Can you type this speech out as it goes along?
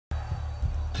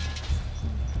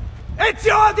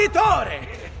Ezio Auditore!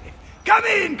 Come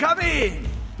in, come in!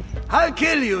 I'll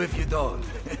kill you if you don't.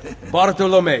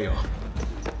 Bartolomeo.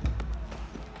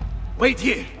 Wait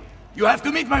here. You have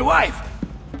to meet my wife.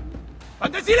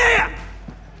 Fantasilea!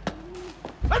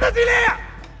 Fantasilea!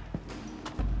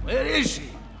 Where is she?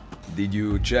 Did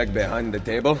you check behind the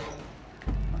table?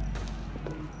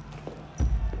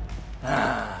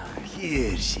 Ah,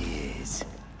 here she is.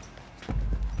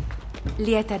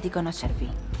 Lieta di conoscervi.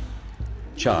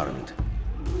 Charmed.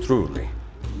 Truly.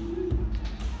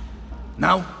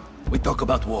 Now, we talk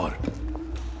about war.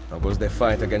 How was the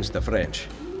fight against the French?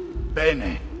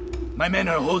 Bene. My men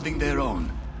are holding their own.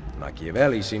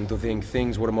 Machiavelli seemed to think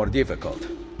things were more difficult.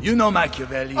 You know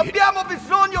Machiavelli. Abbiamo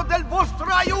bisogno del vostro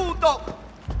aiuto!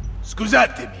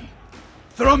 Scusatemi.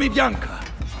 Throw me Bianca.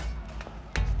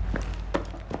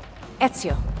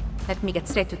 Ezio, let me get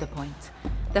straight to the point.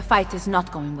 The fight is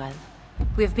not going well.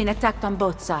 We have been attacked on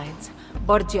both sides.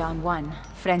 Borgia on one,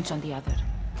 French on the other.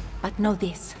 But know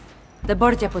this. The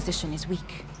Borgia position is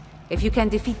weak. If you can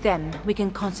defeat them, we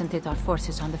can concentrate our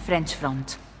forces on the French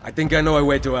front. I think I know a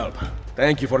way to help.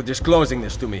 Thank you for disclosing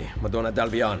this to me, Madonna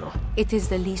d'Alviano. It is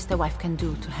the least a wife can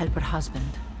do to help her husband.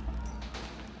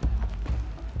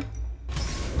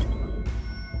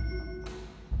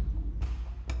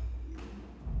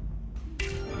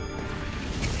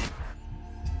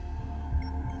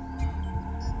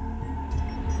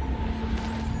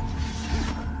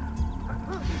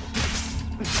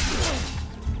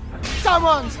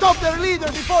 Someone stop their leader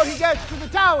before he gets to the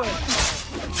tower!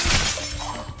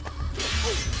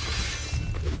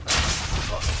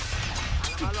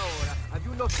 Allora, have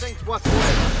you no sense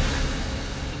whatsoever?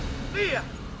 Via!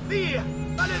 Via!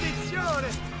 Maledizione!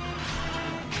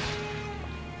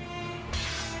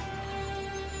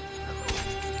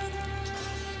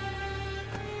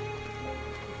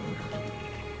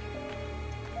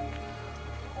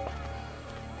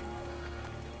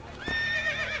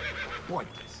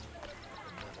 Pointless.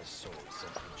 Another soul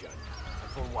sent to judge.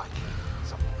 For what?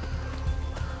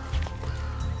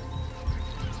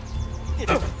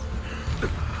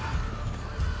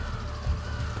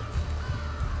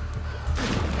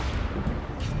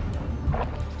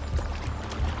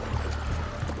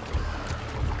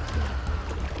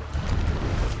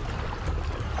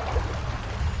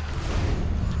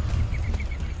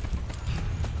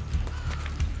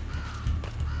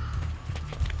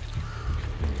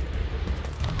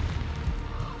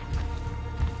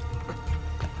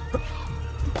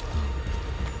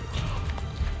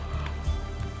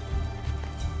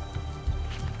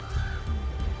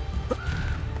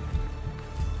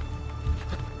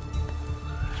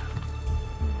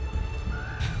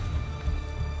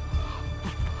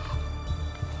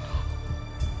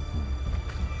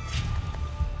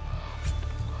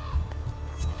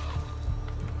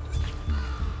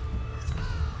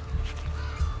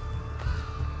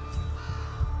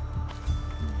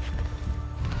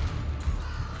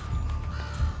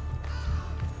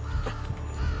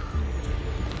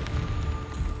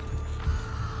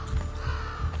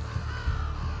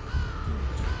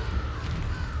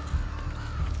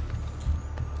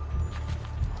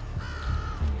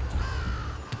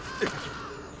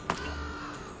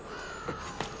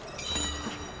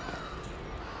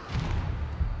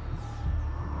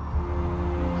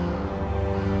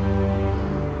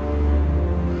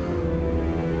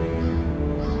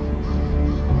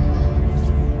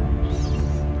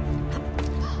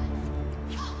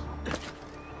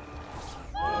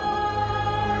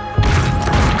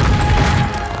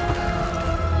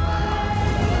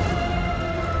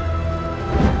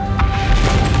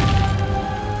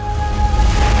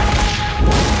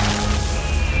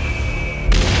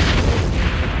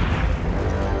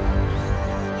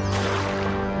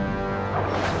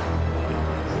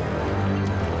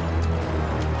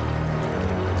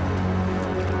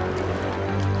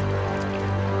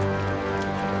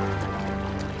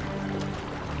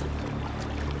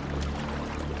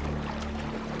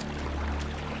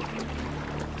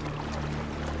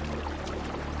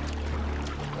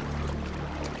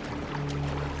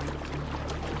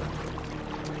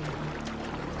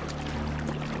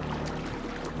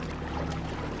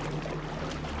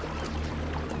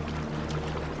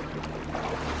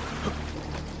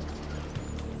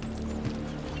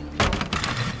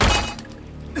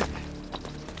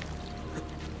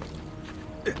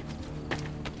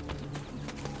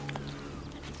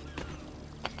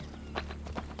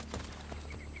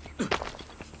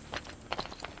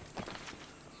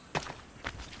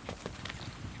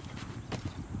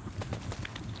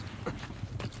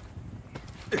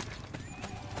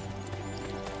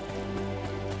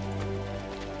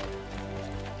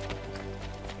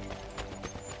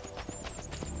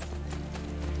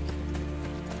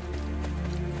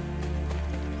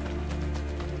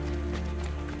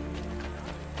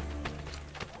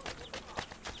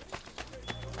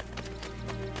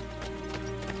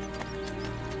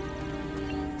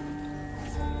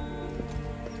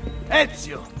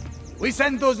 Ezio, we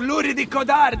sent those luridi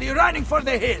codardi running for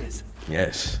the hills.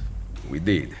 Yes, we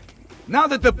did. Now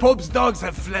that the Pope's dogs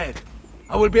have fled,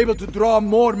 I will be able to draw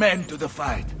more men to the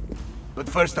fight. But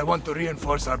first I want to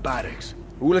reinforce our barracks.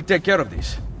 Who will take care of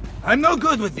this? I'm no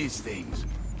good with these things.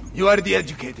 You are the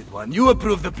educated one. You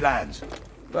approve the plans.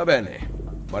 Va bene.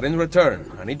 But in return,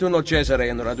 I need to know Cesare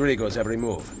and Rodrigo's every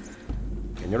move.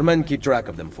 Can your men keep track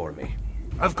of them for me?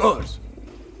 Of course.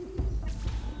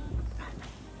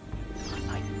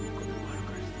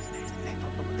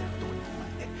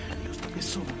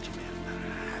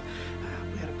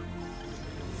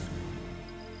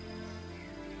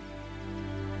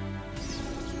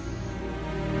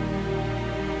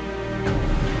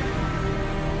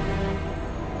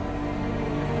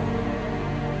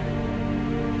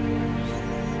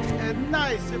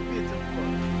 Nice and beautiful.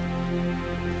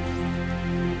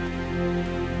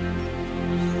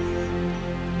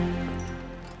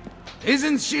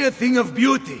 Isn't she a thing of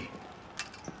beauty?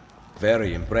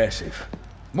 Very impressive.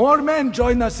 More men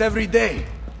join us every day.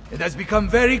 It has become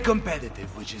very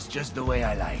competitive, which is just the way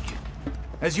I like it.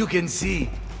 As you can see,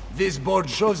 this board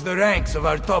shows the ranks of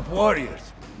our top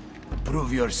warriors.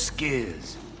 Prove your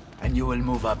skills, and you will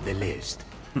move up the list.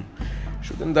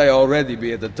 Shouldn't I already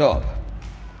be at the top?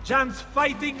 Jan's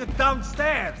fighting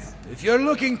downstairs. If you're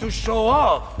looking to show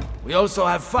off, we also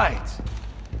have fights.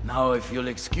 Now, if you'll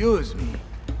excuse me,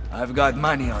 I've got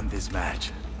money on this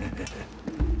match.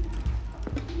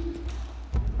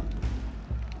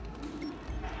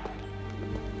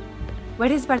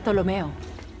 Where is Bartolomeo?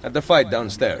 At the fight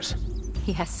downstairs.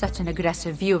 He has such an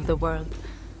aggressive view of the world.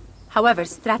 However,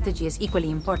 strategy is equally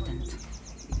important.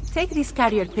 Take these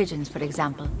carrier pigeons, for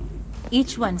example.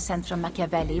 Each one sent from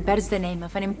Machiavelli bears the name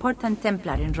of an important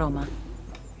Templar in Roma.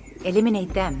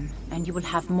 Eliminate them, and you will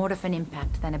have more of an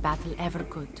impact than a battle ever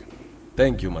could.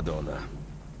 Thank you, Madonna.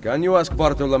 Can you ask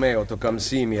Bartolomeo to come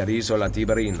see me at Isola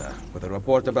Tiberina with a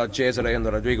report about Cesare and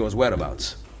Rodrigo's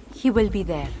whereabouts? He will be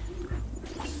there.